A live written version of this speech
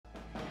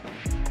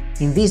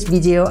In this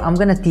video, I'm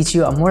gonna teach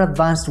you a more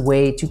advanced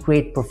way to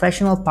create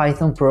professional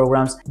Python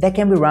programs that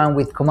can be run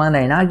with command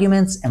line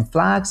arguments and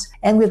flags,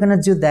 and we're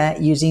gonna do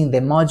that using the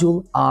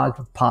module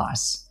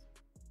Argparse.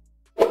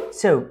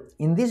 So,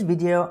 in this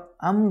video,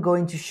 I'm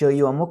going to show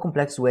you a more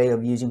complex way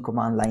of using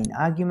command line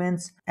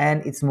arguments,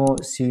 and it's more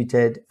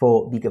suited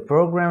for bigger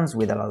programs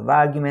with a lot of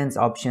arguments,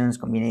 options,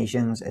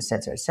 combinations,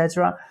 etc,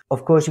 etc.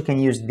 Of course, you can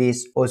use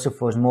this also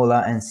for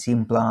smaller and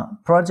simpler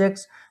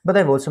projects, but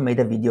I've also made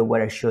a video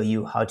where I show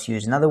you how to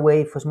use another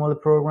way for smaller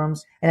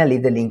programs, and I'll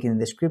leave the link in the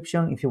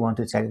description if you want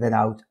to check that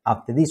out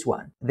after this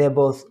one. They're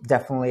both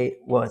definitely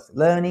worth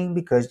learning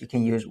because you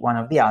can use one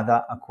or the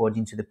other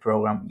according to the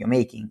program you're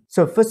making.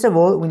 So first of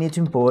all, we need to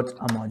import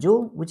a module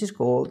which is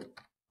called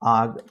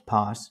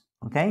Argparse.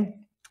 Okay,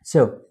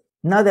 so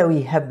now that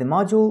we have the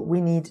module,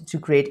 we need to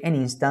create an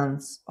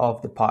instance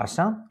of the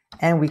parser,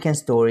 and we can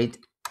store it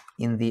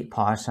in the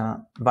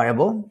parser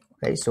variable.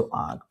 Okay, so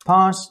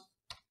Argparse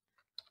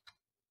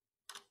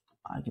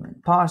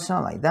argument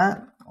parser, like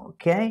that.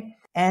 Okay,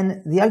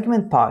 and the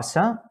argument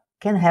parser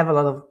can have a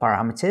lot of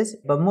parameters,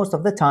 but most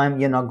of the time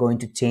you're not going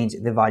to change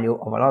the value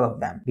of a lot of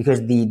them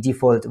because the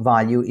default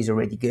value is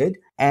already good,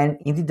 and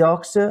in the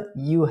docs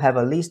you have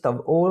a list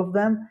of all of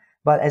them.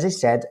 But as I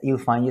said, you'll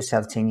find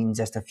yourself changing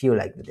just a few,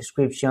 like the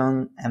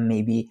description and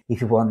maybe if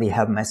you want the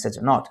help message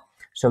or not.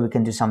 So we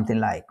can do something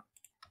like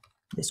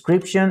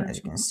description, as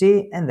you can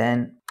see, and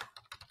then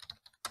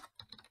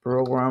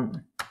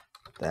program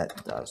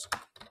that does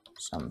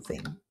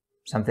something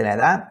like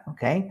that.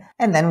 Okay,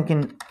 and then we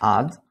can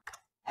add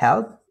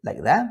help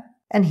like that,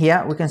 and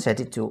here we can set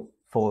it to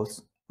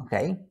false.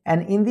 Okay,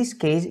 and in this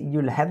case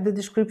you'll have the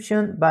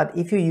description, but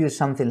if you use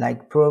something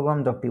like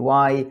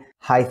program.py-h,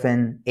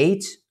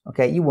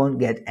 okay, you won't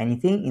get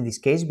anything in this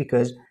case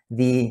because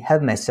the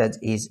help message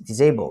is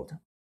disabled.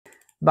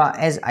 But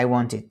as I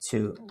want it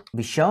to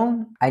be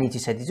shown, I need to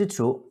set it to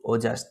true, or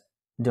just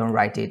don't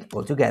write it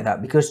altogether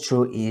because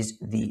true is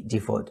the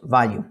default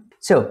value.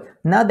 So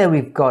now that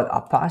we've got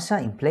our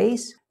parser in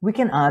place, we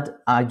can add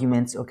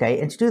arguments. Okay,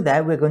 and to do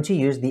that we're going to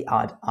use the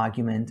add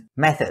argument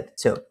method.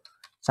 So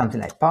something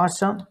like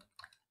parser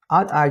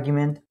add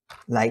argument,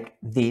 like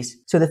this.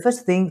 So the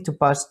first thing to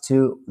pass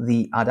to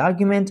the add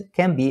argument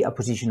can be a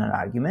positional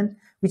argument,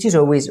 which is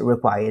always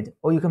required,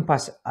 or you can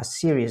pass a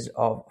series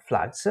of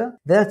flags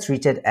that are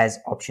treated as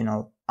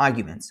optional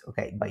arguments,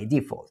 okay, by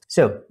default.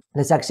 So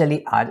let's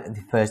actually add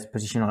the first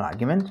positional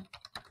argument,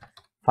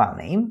 file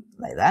name,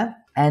 like that.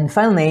 And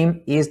file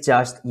name is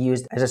just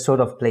used as a sort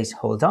of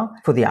placeholder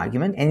for the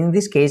argument, and in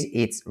this case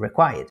it's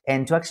required.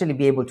 And to actually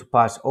be able to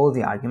pass all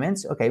the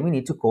arguments, okay, we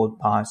need to call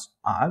parse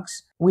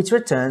args, which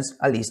returns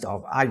a list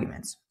of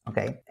arguments.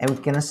 Okay, and we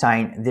can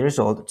assign the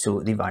result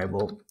to the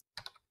variable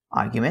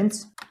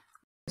arguments.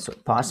 So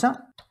parse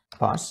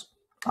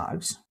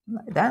args,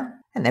 like that,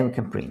 and then we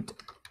can print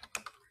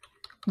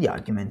the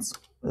arguments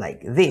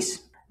like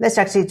this. Let's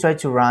actually try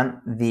to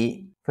run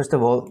the, first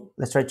of all,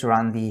 let's try to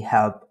run the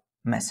help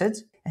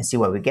message and see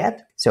what we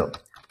get. So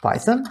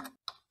Python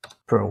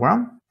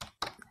program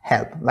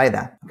help, like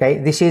that. Okay,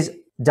 this is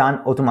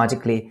done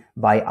automatically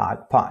by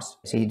Argparse,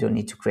 so you don't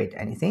need to create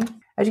anything.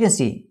 As you can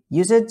see,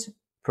 usage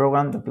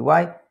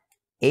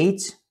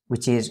program.py-h,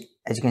 which is,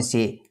 as you can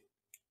see,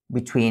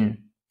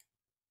 between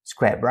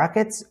square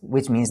brackets,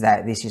 which means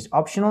that this is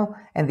optional,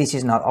 and this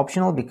is not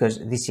optional because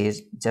this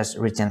is just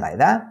written like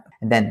that.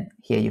 And then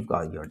here you've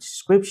got your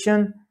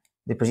description,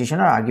 the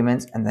positional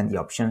arguments, and then the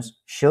options.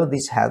 Show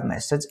this help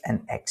message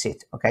and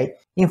exit. Okay,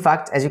 in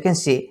fact, as you can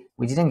see,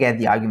 we didn't get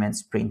the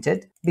arguments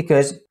printed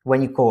because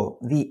when you call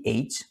the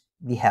h,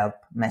 the help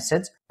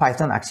message,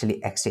 Python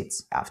actually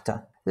exits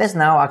after. Let's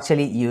now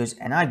actually use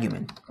an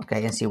argument,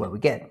 okay, and see what we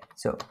get.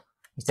 So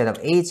instead of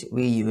h,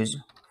 we use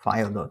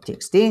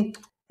file.txt,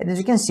 and as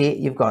you can see,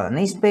 you've got a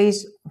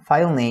namespace,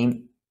 file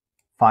name,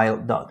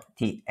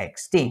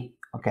 file.txt.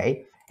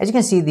 Okay, as you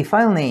can see, the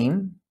file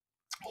name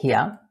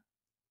here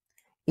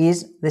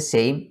is the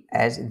same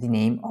as the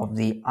name of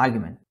the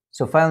argument.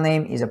 So file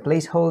name is a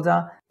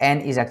placeholder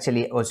and is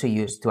actually also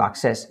used to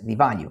access the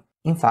value.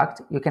 In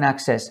fact, you can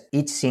access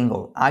each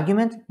single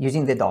argument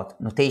using the dot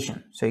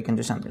notation. So you can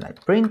do something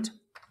like print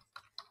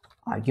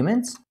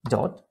arguments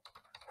dot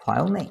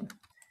file name.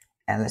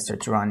 And let's try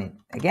to run it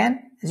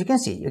again. As you can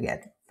see, you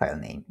get file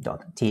name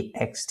dot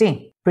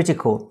txt. Pretty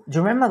cool. Do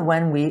you remember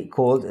when we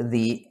called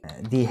the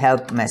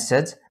help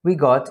message, we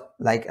got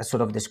like a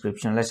sort of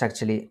description? Let's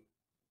actually,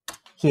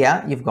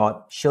 here you've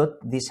got show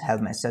this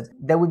help message.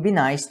 That would be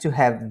nice to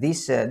have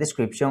this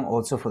description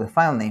also for the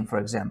file name, for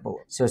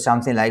example. So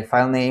something like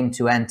file name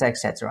to enter,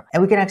 etc.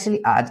 And we can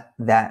actually add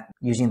that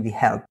using the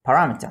help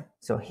parameter.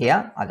 So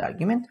here, add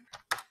argument,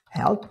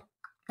 help,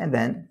 and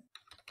then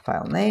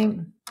file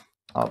name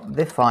of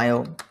the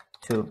file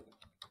to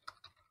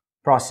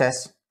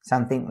process,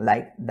 something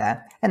like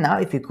that. And now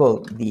if you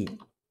call the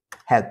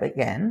help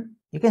again,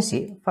 you can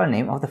see file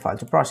name of the file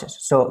to process.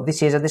 So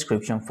this is a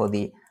description for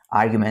the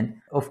argument.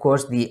 Of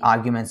course, the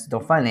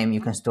arguments.file name,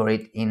 you can store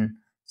it in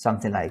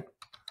something like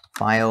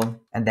file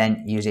and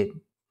then use it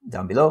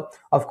down below.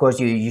 Of course,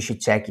 you should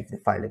check if the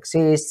file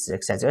exists,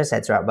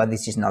 etc., but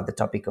this is not the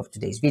topic of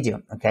today's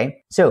video,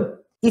 okay? So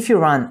if you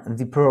run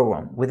the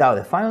program without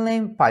a file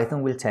name,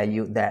 Python will tell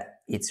you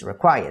that it's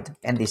required,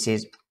 and this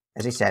is,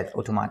 as I said,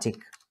 automatic.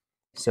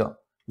 So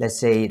let's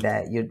say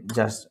that you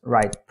just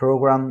write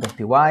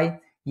program.py,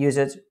 use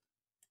it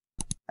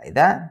like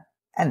that,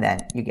 and then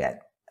you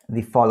get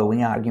the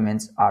following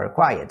arguments are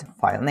required: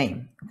 file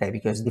name, okay,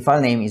 because the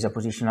file name is a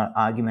positional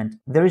argument.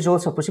 There is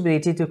also a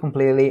possibility to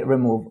completely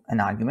remove an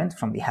argument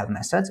from the help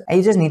method, and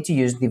you just need to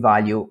use the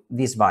value,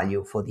 this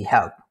value, for the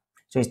help.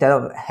 So instead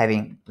of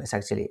having, let's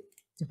actually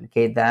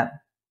duplicate that,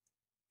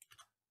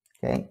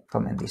 okay,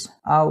 comment this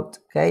out,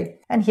 okay,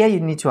 and here you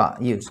need to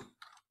use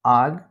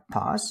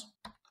Argparse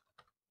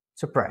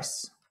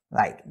suppress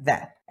like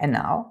that. And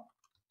now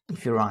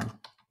if you run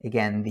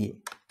again the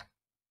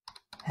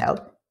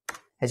help,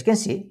 as you can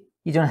see,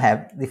 you don't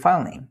have the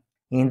file name.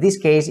 In this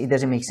case, it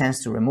doesn't make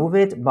sense to remove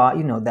it, but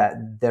you know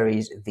that there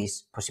is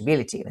this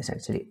possibility. Let's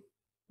actually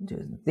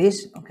do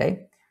this,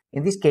 okay.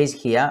 In this case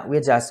here,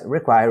 we're just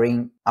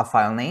requiring a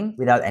file name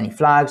without any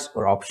flags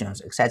or options,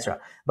 etc.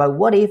 But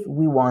what if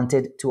we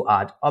wanted to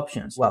add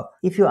options? Well,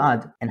 if you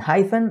add an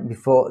hyphen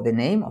before the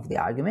name of the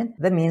argument,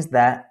 that means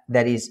that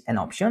that is an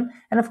option,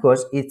 and of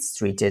course it's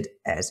treated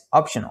as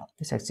optional.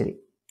 Let's actually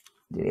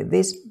delete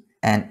this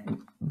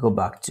and go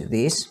back to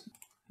this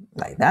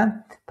like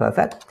that.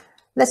 Perfect.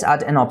 Let's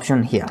add an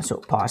option here. So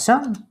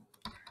parser,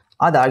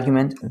 add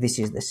argument, this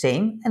is the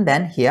same, and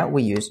then here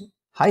we use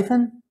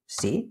hyphen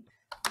C,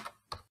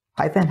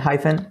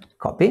 hyphen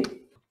copy,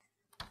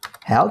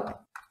 help,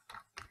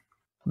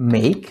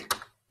 make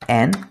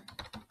n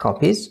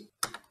copies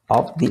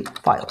of the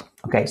file,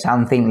 okay,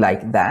 something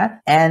like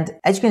that. And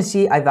as you can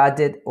see, I've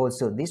added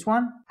also this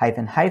one,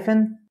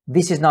 hyphen.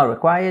 This is not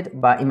required,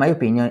 but in my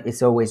opinion,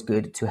 it's always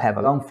good to have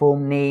a long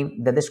form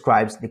name that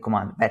describes the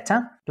command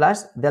better.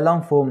 Plus, the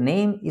long form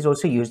name is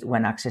also used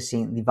when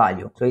accessing the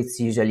value, so it's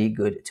usually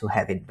good to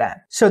have it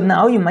there. So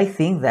now you might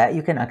think that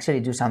you can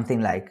actually do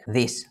something like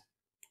this.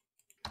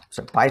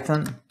 So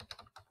Python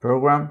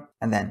program,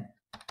 and then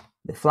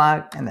the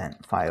flag, and then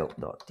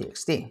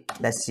file.txt.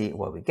 Let's see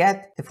what we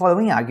get. The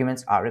following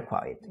arguments are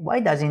required.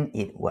 Why doesn't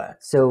it work?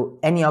 So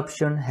any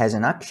option has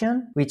an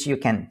action which you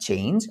can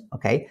change,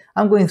 okay?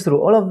 I'm going through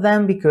all of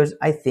them because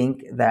I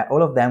think that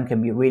all of them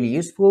can be really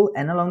useful,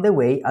 and along the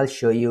way I'll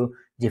show you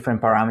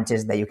different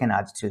parameters that you can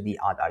add to the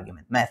add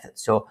argument method.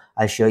 So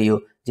I'll show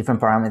you different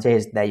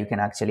parameters that you can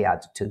actually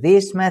add to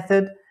this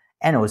method,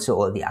 and also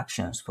all the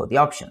actions for the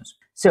options.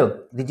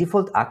 So the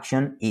default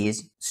action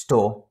is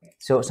store.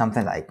 So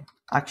something like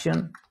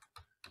action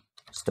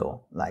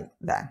store like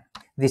that.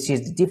 This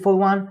is the default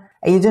one,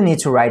 and you don't need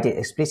to write it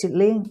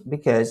explicitly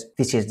because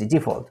this is the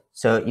default.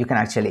 So you can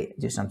actually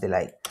do something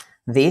like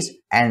this,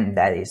 and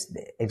that is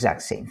the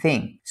exact same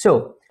thing.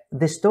 So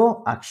the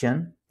store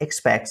action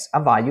expects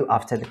a value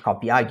after the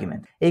copy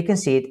argument, and you can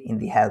see it in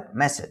the help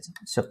method.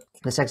 So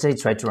let's actually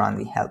try to run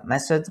the help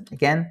method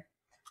again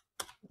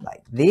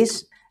like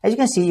this. As you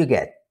can see, you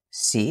get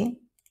C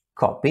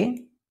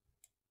copy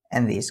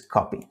and this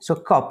copy. So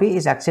copy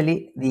is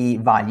actually the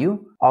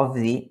value of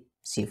the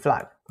C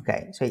flag,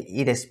 okay? So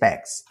it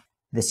expects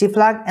the C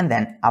flag and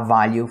then a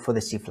value for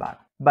the C flag.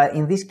 But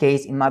in this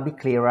case, it might be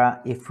clearer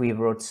if we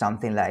wrote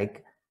something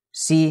like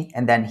C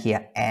and then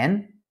here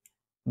N,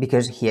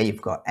 because here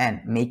you've got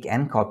N, make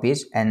N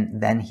copies,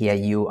 and then here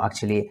you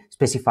actually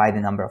specify the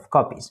number of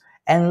copies.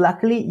 And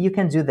luckily you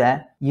can do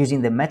that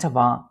using the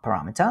metavar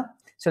parameter.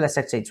 So let's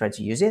actually try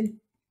to use it.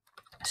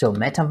 So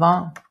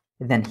metavar,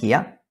 then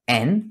here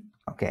N,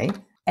 okay,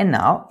 and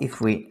now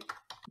if we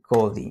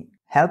call the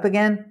help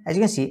again, as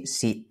you can see,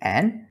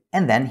 cn,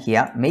 and then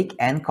here make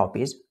n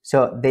copies.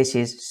 So this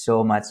is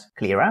so much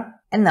clearer.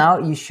 And now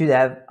you should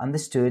have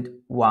understood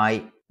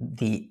why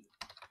the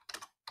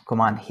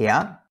command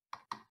here,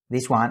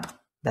 this one,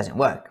 doesn't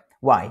work.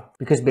 Why?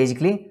 Because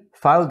basically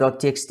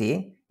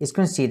file.txt is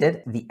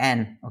considered the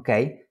n,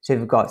 okay? So if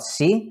you've got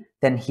c,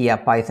 then here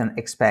Python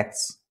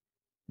expects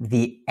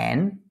the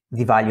n,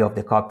 the value of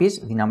the copies,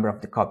 the number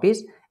of the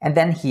copies, and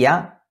then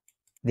here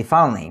the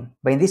file name.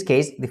 But in this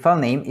case, the file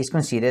name is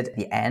considered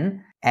the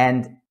n,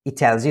 and it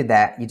tells you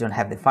that you don't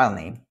have the file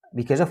name,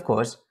 because of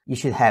course you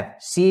should have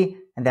c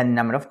and then the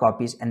number of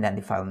copies and then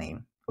the file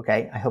name.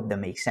 Okay, I hope that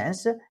makes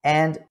sense.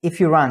 And if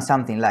you run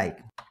something like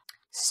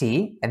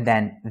c and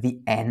then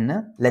the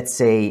n, let's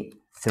say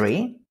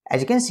 3,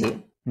 as you can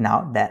see,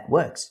 now that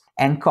works.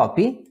 And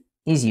copy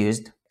is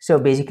used. So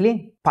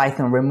basically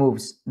Python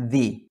removes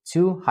the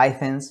 2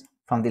 hyphens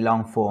from the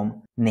long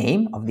form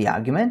name of the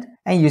argument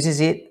and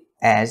uses it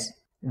as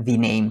the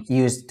name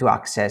used to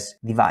access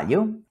the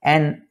value.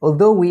 And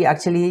although we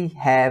actually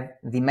have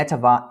the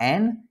metavar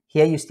n,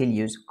 here you still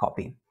use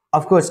copy.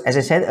 Of course, as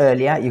I said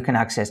earlier, you can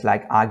access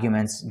like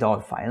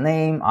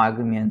arguments.filename,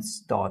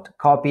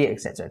 arguments.copy,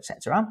 etc.,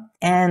 etc.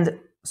 And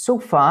so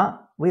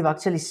far, we've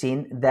actually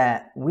seen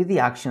that with the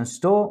action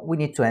store, we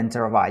need to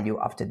enter a value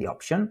after the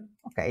option.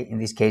 Okay, in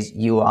this case,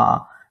 you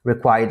are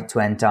required to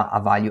enter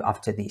a value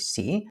after the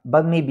C,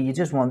 but maybe you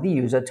just want the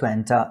user to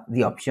enter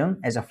the option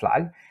as a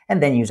flag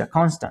and then use a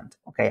constant,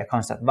 okay, a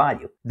constant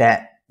value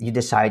that you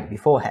decide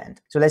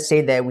beforehand. So let's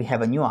say that we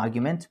have a new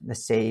argument.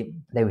 Let's say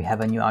that we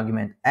have a new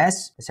argument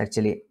S. Let's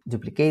actually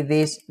duplicate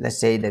this. Let's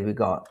say that we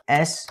got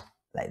S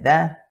like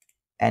that.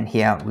 And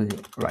here we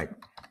write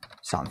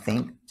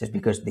something, just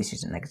because this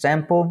is an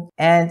example.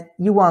 And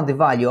you want the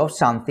value of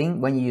something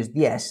when you use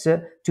the S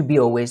to be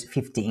always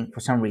 15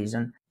 for some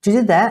reason. To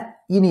do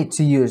that, you need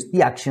to use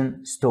the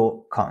action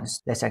store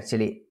const. Let's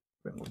actually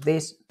remove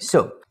this.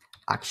 So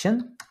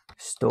action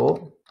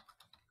store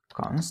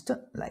const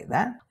like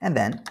that, and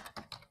then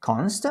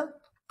const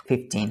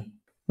 15,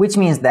 which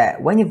means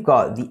that when you've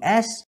got the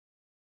S,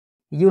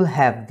 you'll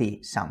have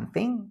the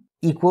something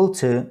equal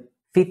to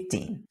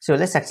 15. So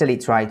let's actually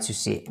try to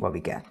see what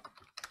we get.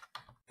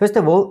 First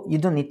of all, you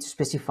don't need to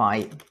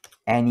specify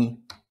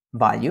any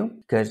value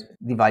because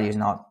the value is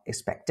not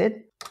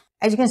expected.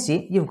 As you can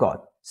see, you've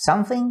got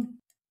something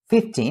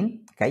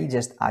 15, okay, you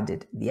just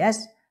added the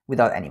S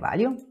without any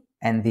value,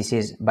 and this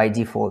is by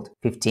default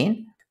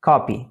 15.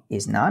 Copy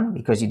is none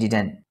because you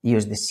didn't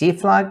use the C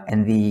flag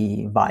and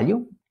the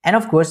value. And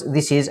of course,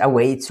 this is a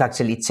way to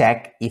actually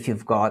check if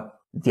you've got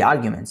the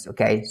arguments,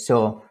 okay?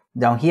 So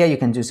down here, you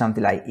can do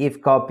something like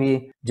if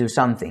copy, do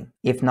something.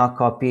 If not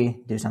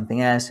copy, do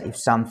something else. If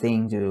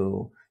something,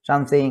 do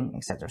something,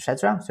 etc.,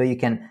 etc. So you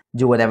can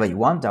do whatever you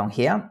want down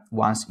here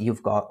once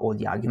you've got all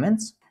the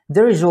arguments.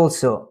 There is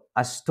also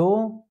a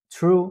store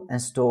true and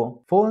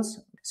store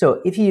false. So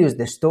if you use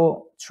the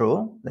store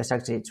true, let's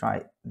actually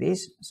try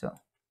this. So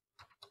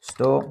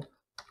store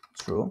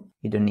true,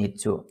 you don't need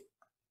to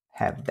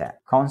have that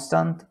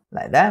constant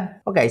like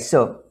that. Okay,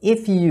 so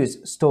if you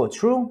use store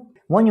true,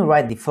 when you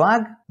write the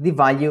flag, the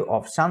value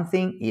of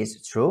something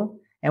is true,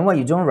 and when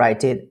you don't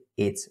write it,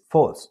 it's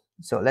false.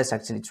 So let's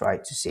actually try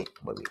to see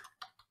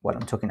what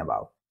I'm talking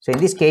about. So in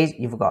this case,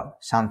 you've got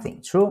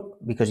something true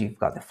because you've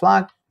got the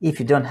flag. If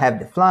you don't have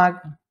the flag,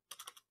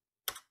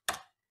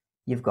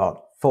 you've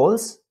got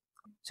false.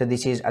 So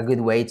this is a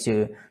good way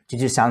to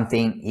do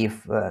something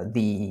if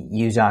the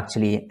user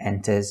actually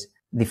enters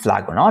the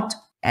flag or not.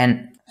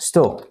 And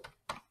store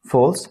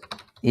false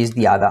is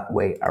the other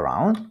way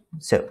around.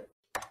 So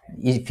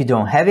if you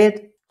don't have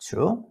it,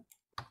 true.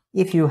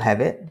 If you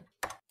have it,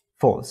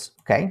 false,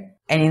 okay?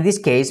 And in this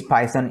case,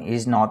 Python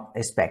is not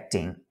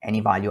expecting any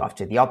value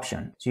after the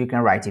option. So you can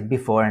write it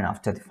before and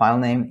after the file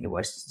name, it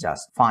was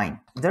just fine.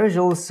 There is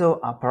also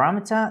a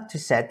parameter to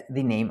set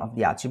the name of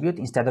the attribute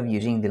instead of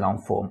using the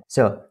long form.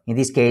 So in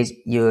this case,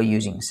 you're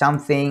using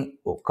something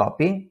or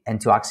copy,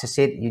 and to access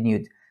it, you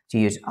need to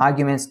use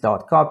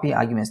arguments.copy,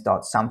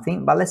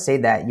 arguments.something. But let's say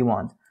that you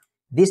want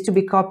this to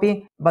be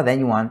copy, but then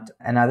you want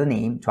another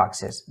name to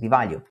access the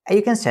value. And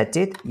you can set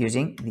it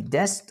using the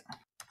dest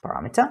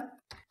parameter,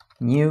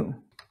 new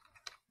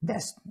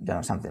dest,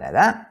 something like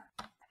that.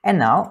 And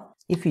now,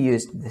 if you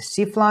use the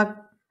C flag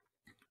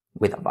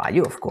with a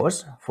value, of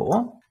course,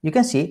 4, you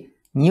can see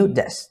new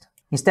dest.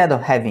 Instead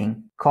of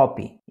having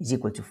copy is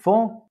equal to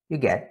 4, you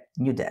get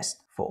new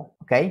dest 4,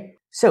 okay?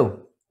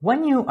 So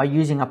when you are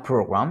using a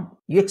program,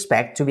 you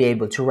expect to be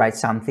able to write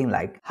something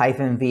like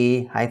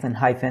 -v,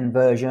 --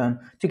 version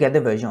to get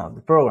the version of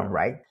the program,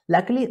 right?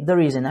 Luckily, there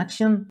is an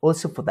action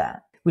also for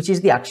that, which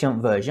is the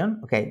action version,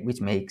 okay,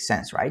 which makes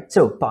sense, right?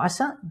 So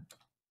parse,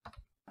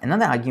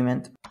 another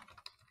argument.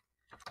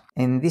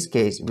 In this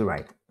case, we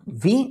write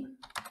v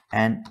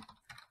and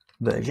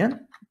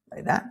version,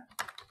 like that,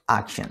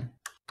 action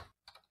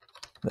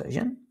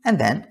version, and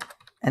then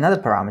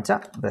another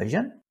parameter,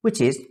 version,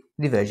 which is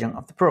the version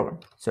of the program.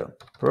 So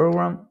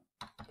program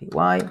py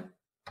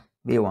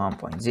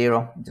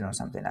v1.0,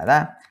 something like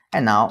that.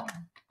 And now,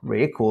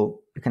 really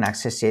cool, you can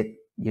access it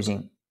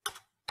using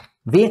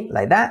v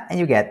like that, and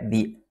you get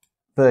the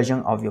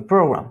version of your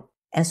program.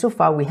 And so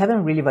far, we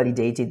haven't really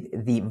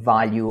validated the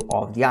value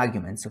of the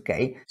arguments,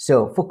 okay?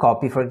 So for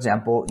copy, for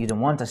example, you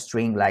don't want a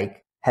string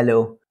like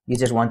hello, you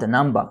just want a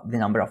number, the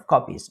number of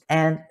copies.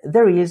 And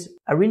there is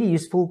a really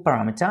useful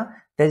parameter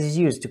that is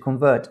used to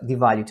convert the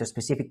value to a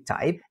specific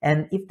type.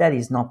 And if that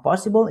is not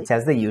possible, it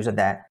tells the user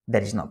that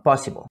that is not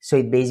possible. So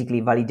it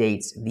basically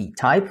validates the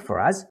type for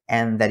us,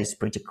 and that is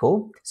pretty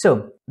cool.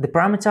 So the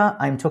parameter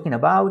I'm talking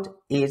about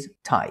is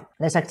type.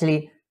 Let's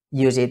actually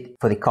use it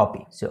for the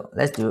copy. So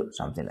let's do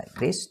something like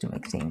this to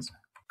make things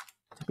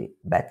a bit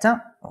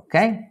better.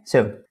 Okay,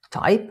 so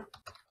type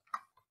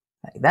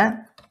like that,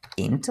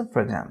 int,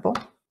 for example.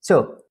 So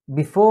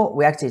before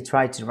we actually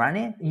try to run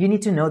it, you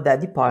need to know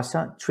that the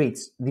parser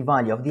treats the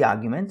value of the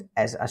argument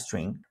as a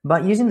string.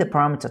 But using the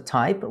parameter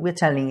type, we're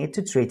telling it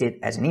to treat it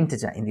as an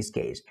integer in this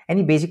case. And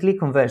it basically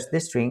converts the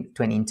string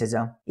to an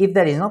integer. If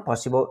that is not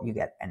possible, you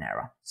get an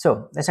error.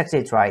 So let's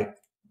actually try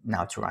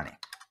now to run it.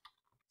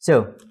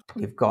 So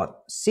we've got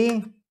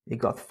C, we've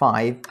got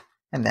 5,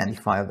 and then the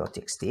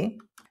file.txt.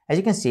 As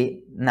you can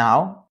see,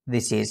 now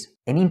this is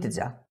an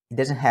integer. It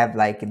doesn't have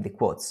like the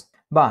quotes.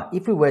 But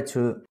if we were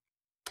to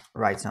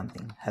write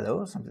something,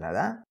 hello, something like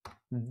that,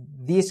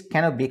 this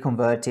cannot be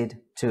converted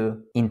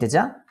to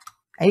integer.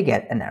 and you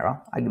get an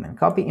error, argument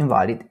copy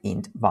invalid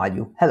int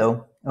value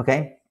hello.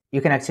 Okay,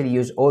 you can actually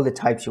use all the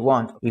types you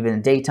want,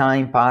 even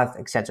datetime, path,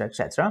 etc,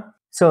 etc.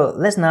 So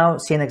let's now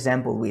see an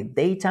example with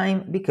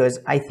datetime, because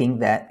I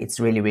think that it's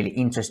really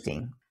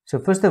interesting. So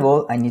first of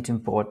all, I need to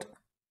import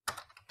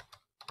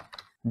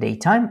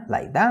datetime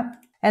like that,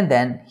 and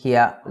then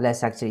here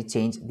let's actually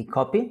change the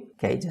copy,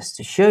 okay, just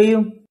to show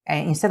you.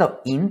 And instead of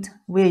int,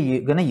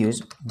 we're gonna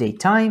use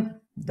datetime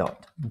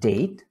dot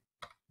date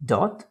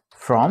dot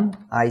from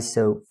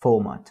ISO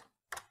format.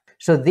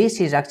 So this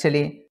is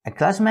actually a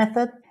class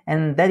method,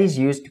 and that is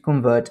used to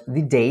convert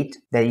the date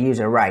that the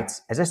user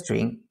writes as a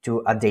string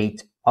to a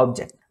date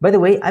object. By the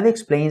way, I've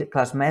explained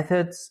class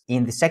methods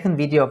in the second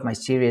video of my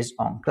series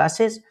on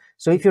classes.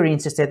 So if you're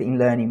interested in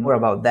learning more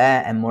about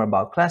that and more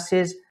about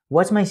classes,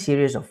 watch my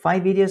series of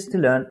 5 videos to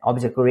learn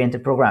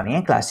object-oriented programming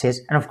and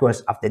classes, and of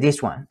course after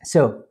this one.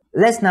 So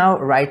let's now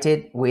write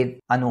it with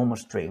a normal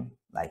string.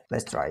 Like,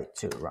 let's try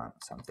to run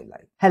something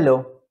like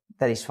hello.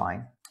 That is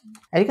fine.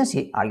 As you can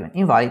see, argument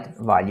invalid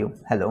value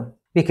hello,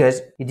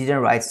 because you didn't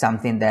write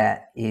something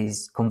that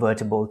is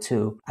convertible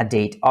to a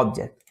date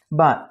object.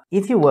 But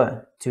if you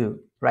were to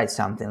write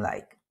something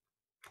like,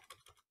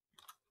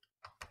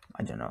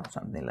 I don't know,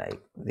 something like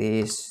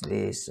this,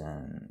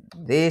 and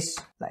this,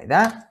 like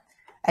that,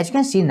 as you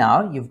can see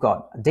now, you've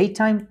got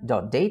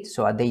datetime.date,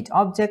 so a date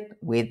object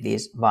with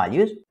these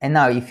values. And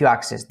now if you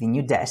access the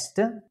new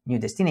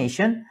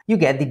destination, you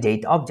get the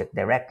date object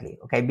directly.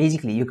 Okay,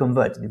 basically you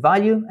convert the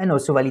value and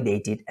also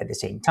validate it at the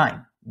same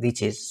time,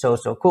 which is so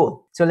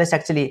cool. So let's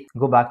actually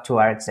go back to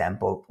our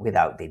example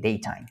without the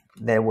datetime.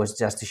 That was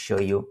just to show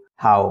you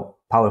how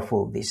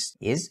powerful this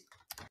is.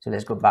 So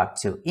let's go back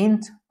to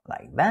int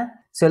like that.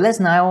 So let's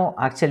now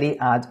actually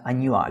add a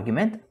new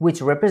argument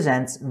which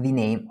represents the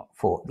name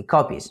for the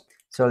copies.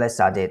 So let's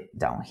add it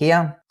down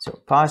here.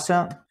 So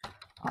parser,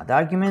 add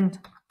argument,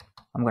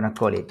 I'm gonna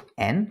call it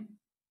n,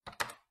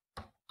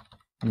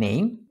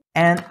 name,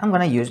 and I'm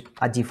gonna use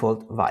a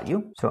default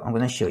value. So I'm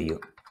gonna show you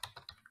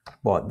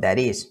what that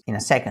is in a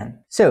second.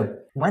 So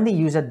when the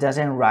user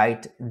doesn't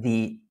write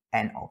the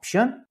n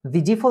option,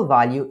 the default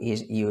value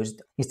is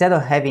used. Instead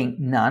of having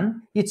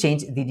none, you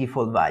change the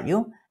default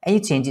value and you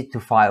change it to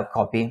file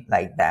copy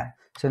like that.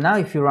 So now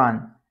if you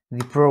run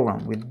the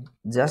program with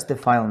just the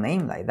file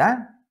name like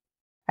that,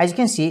 as you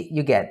can see,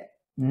 you get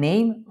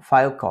name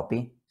file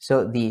copy.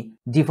 So the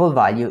default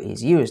value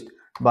is used.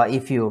 But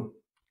if you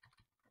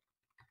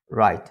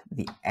write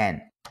the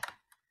n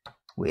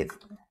with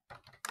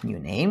new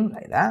name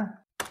like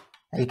that,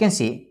 as you can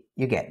see,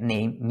 you get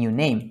name, new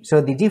name.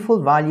 So the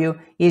default value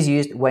is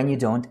used when you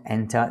don't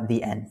enter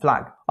the n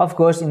flag. Of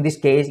course, in this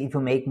case, if you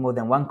make more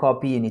than one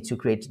copy, you need to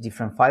create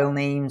different file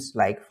names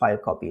like file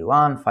copy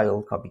 1,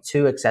 file copy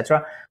 2,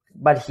 etc.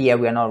 But here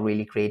we are not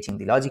really creating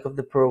the logic of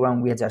the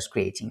program, we are just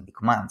creating the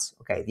commands,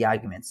 okay, the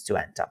arguments to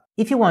enter.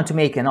 If you want to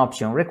make an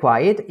option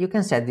required, you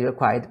can set the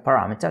required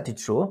parameter to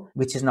true,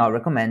 which is not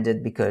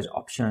recommended because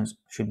options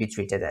should be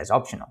treated as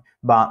optional.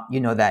 But you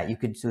know that you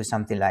could do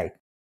something like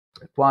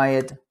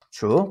required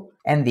true,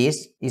 and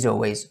this is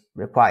always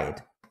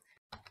required.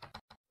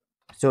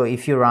 So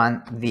if you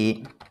run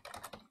the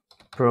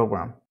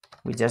program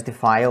with just the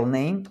file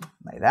name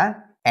like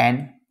that,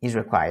 n is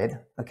required,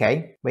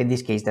 okay? But in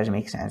this case, doesn't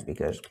make sense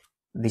because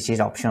this is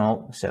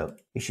optional, so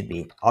it should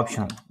be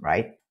optional,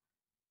 right?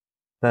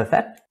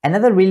 Perfect.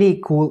 Another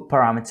really cool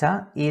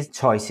parameter is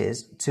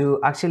choices, to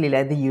actually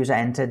let the user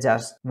enter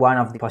just one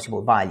of the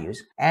possible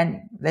values.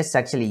 And let's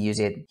actually use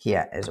it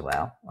here as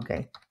well,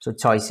 okay? So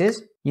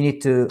choices, you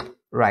need to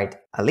write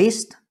a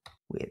list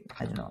with,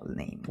 I don't know,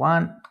 name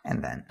 1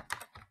 and then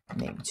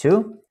name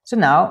 2. So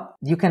now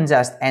you can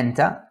just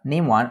enter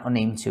name 1 or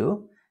name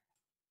 2,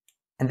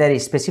 and that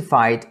is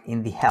specified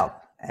in the help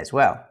as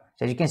well.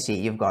 So as you can see,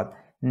 you've got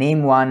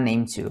name 1,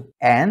 name 2,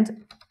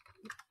 and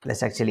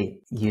let's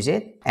actually use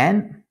it,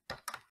 and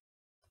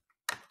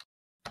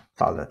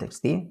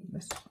file.txt,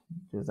 let's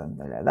do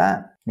something like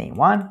that, name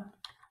 1,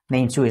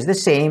 name 2 is the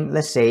same,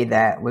 let's say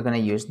that we're going to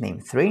use name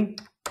 3,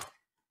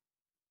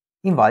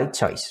 invalid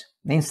choice,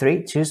 name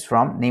 3, choose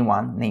from name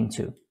 1, name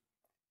 2.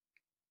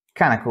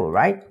 Kind of cool,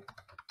 right?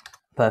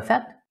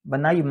 Perfect.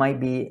 But now you might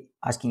be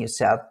asking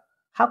yourself,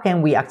 how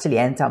can we actually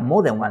enter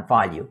more than one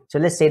value? So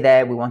let's say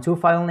that we want 2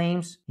 file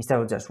names instead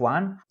of just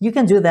 1. You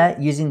can do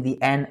that using the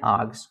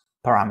nargs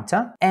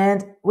parameter,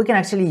 and we can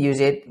actually use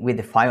it with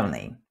the file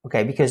name,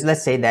 okay? Because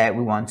let's say that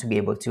we want to be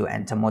able to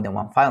enter more than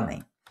one file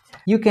name.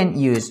 You can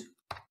use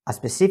a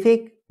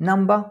specific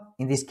number,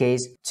 in this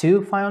case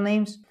 2 file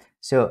names.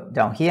 So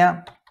down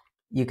here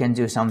you can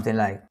do something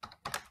like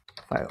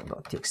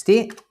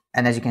file.txt,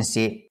 and as you can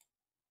see,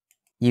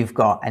 you've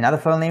got another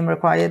file name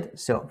required.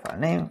 So file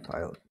name,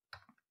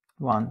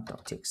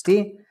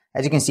 file1.txt.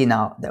 As you can see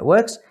now, that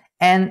works,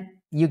 and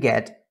you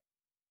get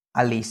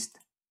a list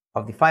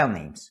of the file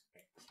names.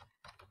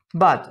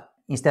 But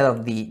instead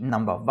of the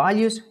number of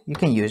values, you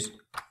can use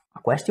a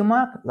question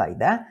mark like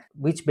that,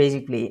 which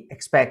basically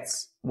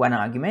expects one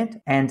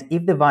argument, and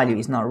if the value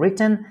is not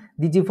written,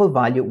 the default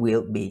value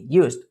will be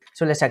used.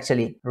 So let's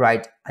actually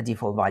write a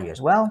default value as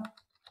well.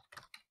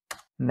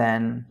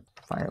 Then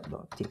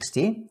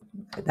file.txt,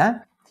 like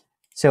that.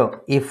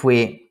 So if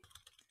we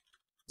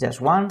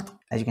just one,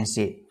 as you can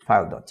see,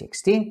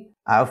 file.txt,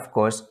 of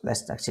course,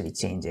 let's actually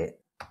change it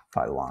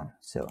file1.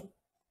 So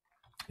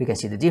we can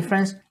see the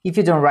difference. If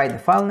you don't write the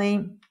file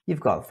name, you've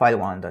got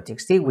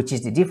file1.txt, which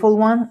is the default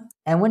one.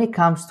 And when it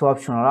comes to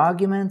optional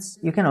arguments,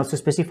 you can also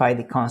specify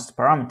the const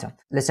parameter.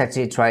 Let's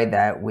actually try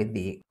that with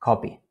the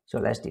copy. So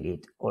let's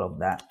delete all of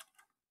that.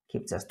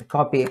 Keep just the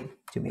copy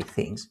to make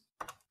things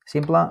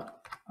simpler.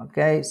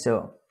 Okay,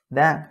 so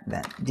that,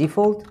 then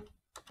default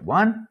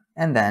 1,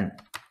 and then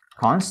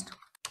const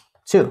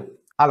 2.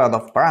 A lot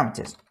of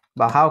parameters.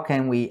 But how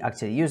can we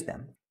actually use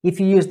them? If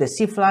you use the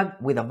C flag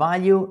with a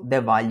value,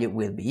 the value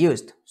will be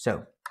used.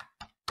 So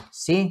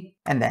C,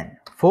 and then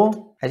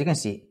 4, as you can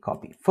see,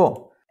 copy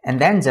 4. And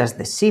then just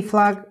the C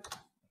flag,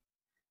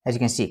 as you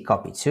can see,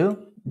 copy 2,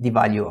 the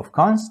value of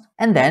const.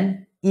 And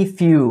then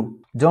if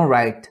you don't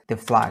write the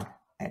flag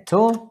at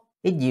all,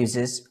 it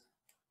uses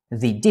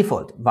the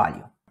default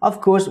value. Of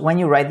course, when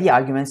you write the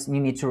arguments, you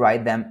need to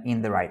write them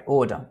in the right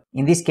order.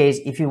 In this case,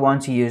 if you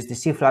want to use the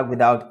C flag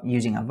without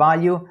using a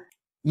value,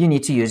 you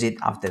need to use it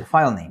after the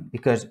file name,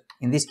 because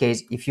in this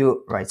case, if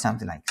you write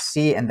something like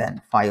C and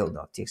then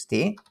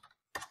file.txt,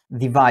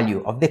 the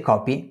value of the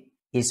copy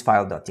is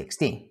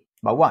file.txt.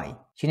 But why?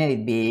 Shouldn't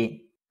it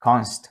be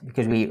const?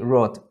 Because we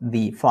wrote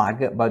the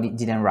flag, but it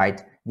didn't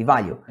write the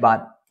value.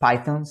 But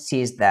Python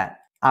sees that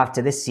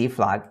after the C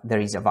flag, there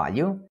is a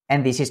value,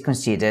 and this is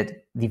considered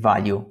the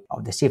value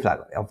of the C flag,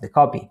 of the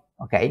copy,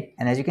 okay?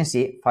 And as you can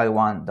see,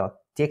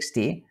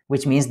 file1.txt,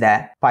 which means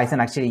that Python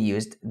actually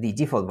used the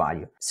default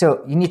value.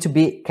 So you need to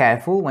be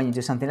careful when you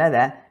do something like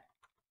that,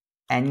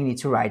 and you need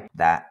to write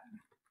that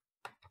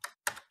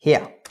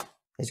here.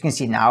 As you can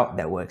see now,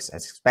 that works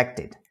as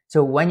expected.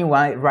 So when you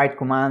write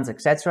commands,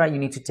 etc., you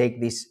need to take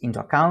this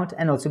into account,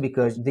 and also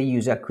because the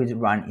user could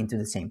run into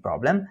the same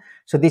problem.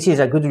 So this is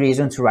a good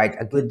reason to write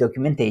a good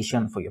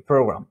documentation for your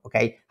program,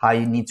 okay? How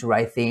you need to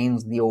write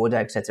things, the order,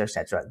 etc.,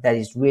 etc. That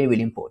is really,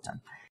 really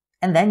important.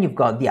 And then you've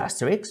got the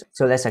asterisk.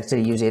 So let's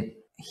actually use it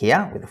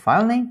here with the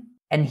file name.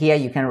 And here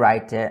you can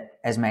write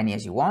as many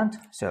as you want.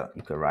 So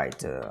you could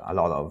write a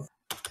lot of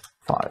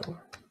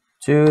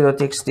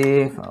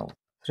file2.txt,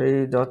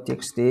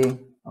 file3.txt.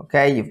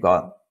 Okay, you've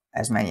got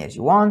as many as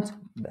you want,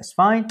 that's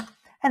fine.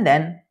 And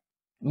then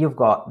you've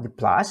got the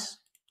plus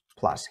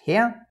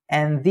here,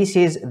 and this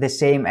is the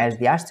same as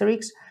the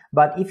asterisk,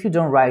 but if you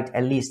don't write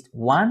at least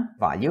one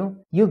value,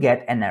 you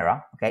get an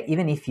error, okay,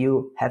 even if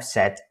you have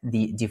set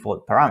the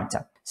default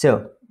parameter.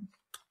 So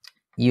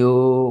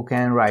you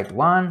can write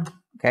 1,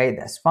 okay,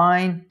 that's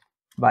fine,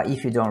 but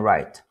if you don't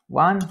write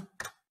 1,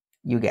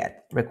 you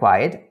get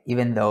required,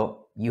 even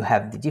though you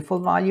have the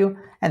default value,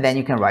 and then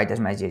you can write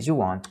as many as you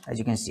want. As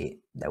you can see,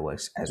 that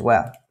works as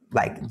well,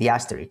 like the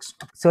asterisk.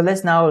 So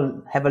let's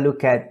now have a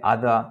look at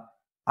other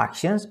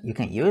actions you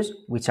can use,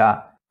 which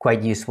are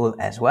quite useful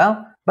as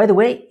well. By the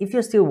way, if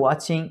you're still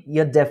watching,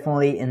 you're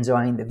definitely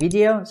enjoying the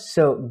video,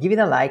 so give it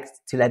a like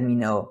to let me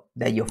know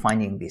that you're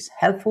finding this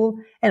helpful,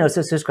 and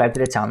also subscribe to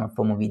the channel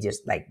for more videos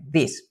like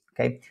this,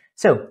 okay?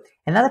 So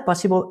another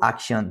possible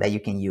action that you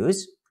can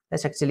use,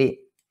 let's actually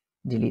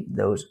delete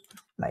those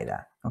like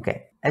that,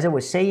 okay? As I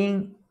was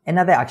saying,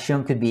 another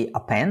action could be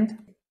append.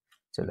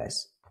 So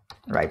let's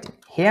write it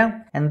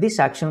here, and this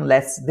action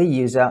lets the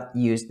user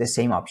use the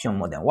same option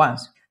more than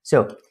once.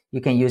 So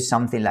you can use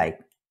something like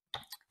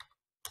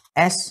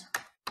S,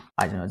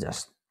 I don't know,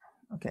 just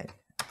okay,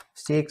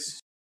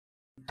 6,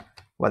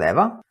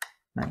 whatever,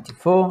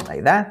 94,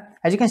 like that.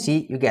 As you can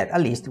see, you get a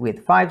list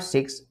with 5,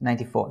 6,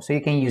 94. So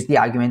you can use the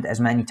argument as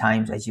many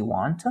times as you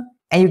want,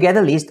 and you get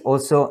a list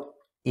also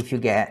if you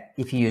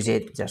use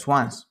it just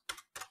once.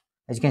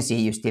 As you can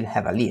see, you still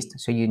have a list,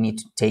 so you need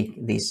to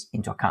take this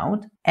into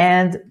account.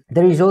 And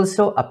there is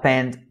also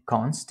append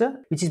const,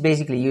 which is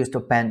basically used to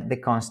append the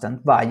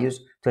constant values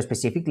to a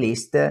specific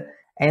list.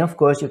 And of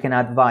course, you can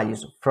add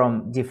values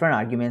from different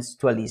arguments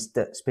to a list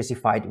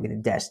specified with a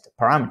dest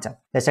parameter.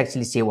 Let's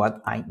actually see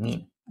what I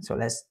mean. So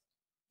let's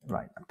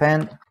write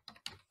append,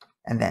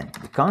 and then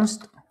the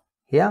const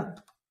here,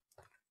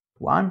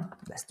 1,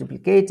 let's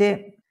duplicate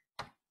it.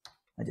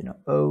 I don't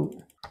know,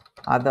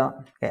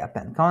 other, okay,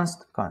 append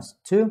const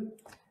 2.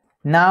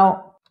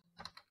 Now,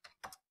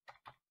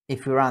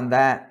 if you run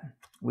that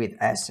with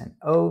S and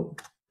O,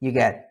 you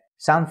get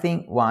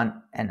something,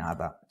 1, and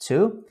other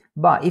 2.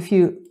 But if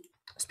you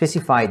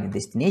specify the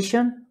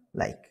destination,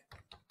 like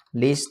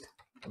list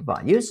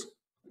values,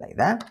 like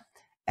that,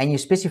 and you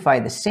specify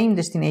the same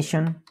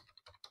destination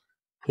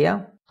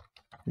here,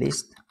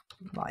 list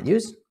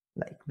values,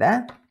 like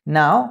that,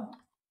 now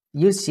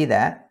you'll see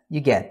that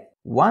you get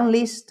one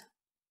list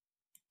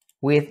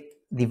with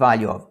the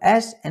value of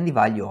S and the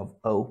value of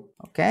O,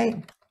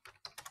 okay?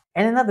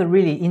 And another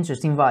really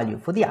interesting value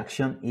for the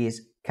action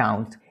is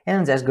count, and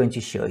I'm just going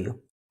to show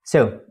you.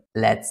 So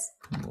let's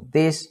move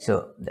this,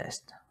 so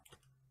just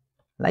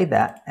like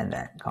that, and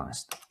then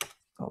const,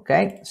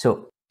 okay?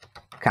 So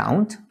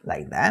count,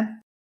 like that,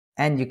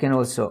 and you can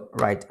also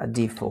write a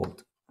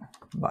default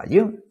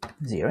value,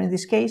 0 in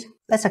this case.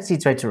 Let's actually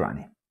try to run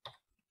it.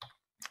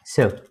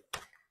 So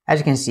As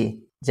you can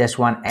see, just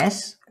one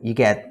S, you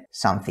get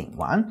something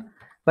 1.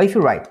 But if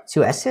you write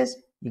 2 S's,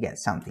 you get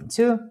something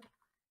 2.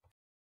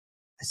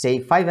 Say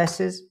 5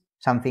 S's,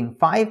 something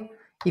 5.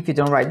 If you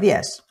don't write the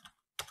S,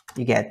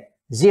 you get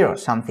 0,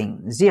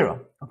 something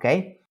 0,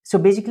 okay? So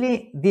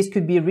basically, this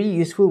could be really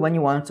useful when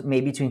you want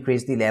maybe to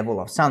increase the level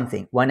of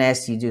something. 1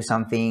 S, you do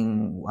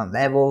something one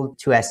level,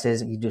 2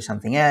 S's, you do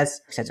something else,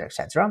 etc.,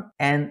 etc.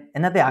 And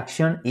another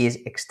action is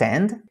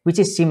extend, which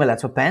is similar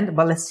to append,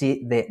 but let's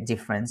see the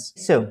difference.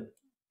 So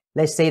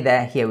let's say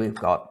that here we've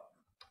got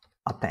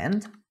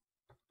append,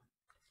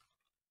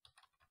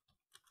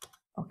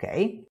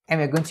 okay, and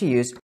we're going to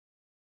use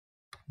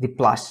the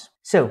plus.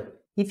 So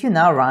if you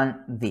now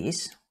run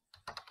this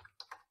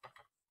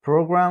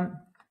program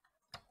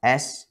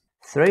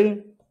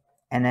S3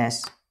 and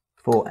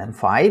S4 and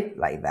 5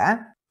 like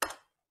that,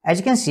 as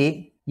you can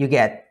see, you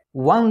get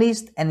one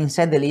list, and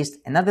inside the list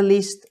another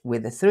list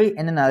with the 3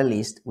 and another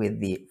list with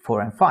the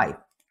 4 and 5,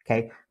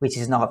 okay, which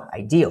is not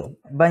ideal.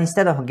 But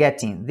instead of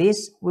getting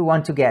this, we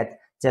want to get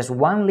just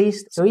one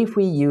list. So if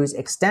we use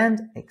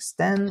extend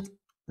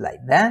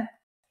like that,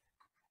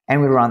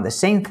 and we run the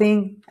same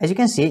thing, as you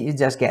can see, you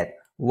just get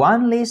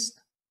one list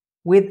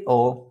with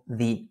all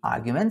the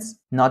arguments,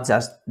 not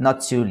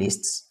 2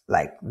 lists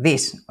like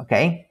this,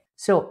 okay?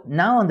 So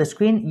now on the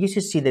screen, you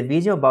should see the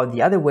video about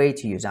the other way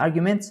to use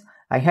arguments.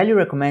 I highly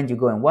recommend you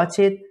go and watch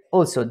it.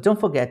 Also, don't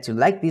forget to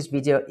like this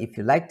video if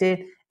you liked it,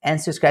 and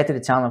subscribe to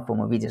the channel for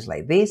more videos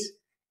like this,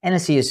 and I'll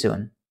see you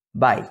soon.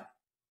 Bye.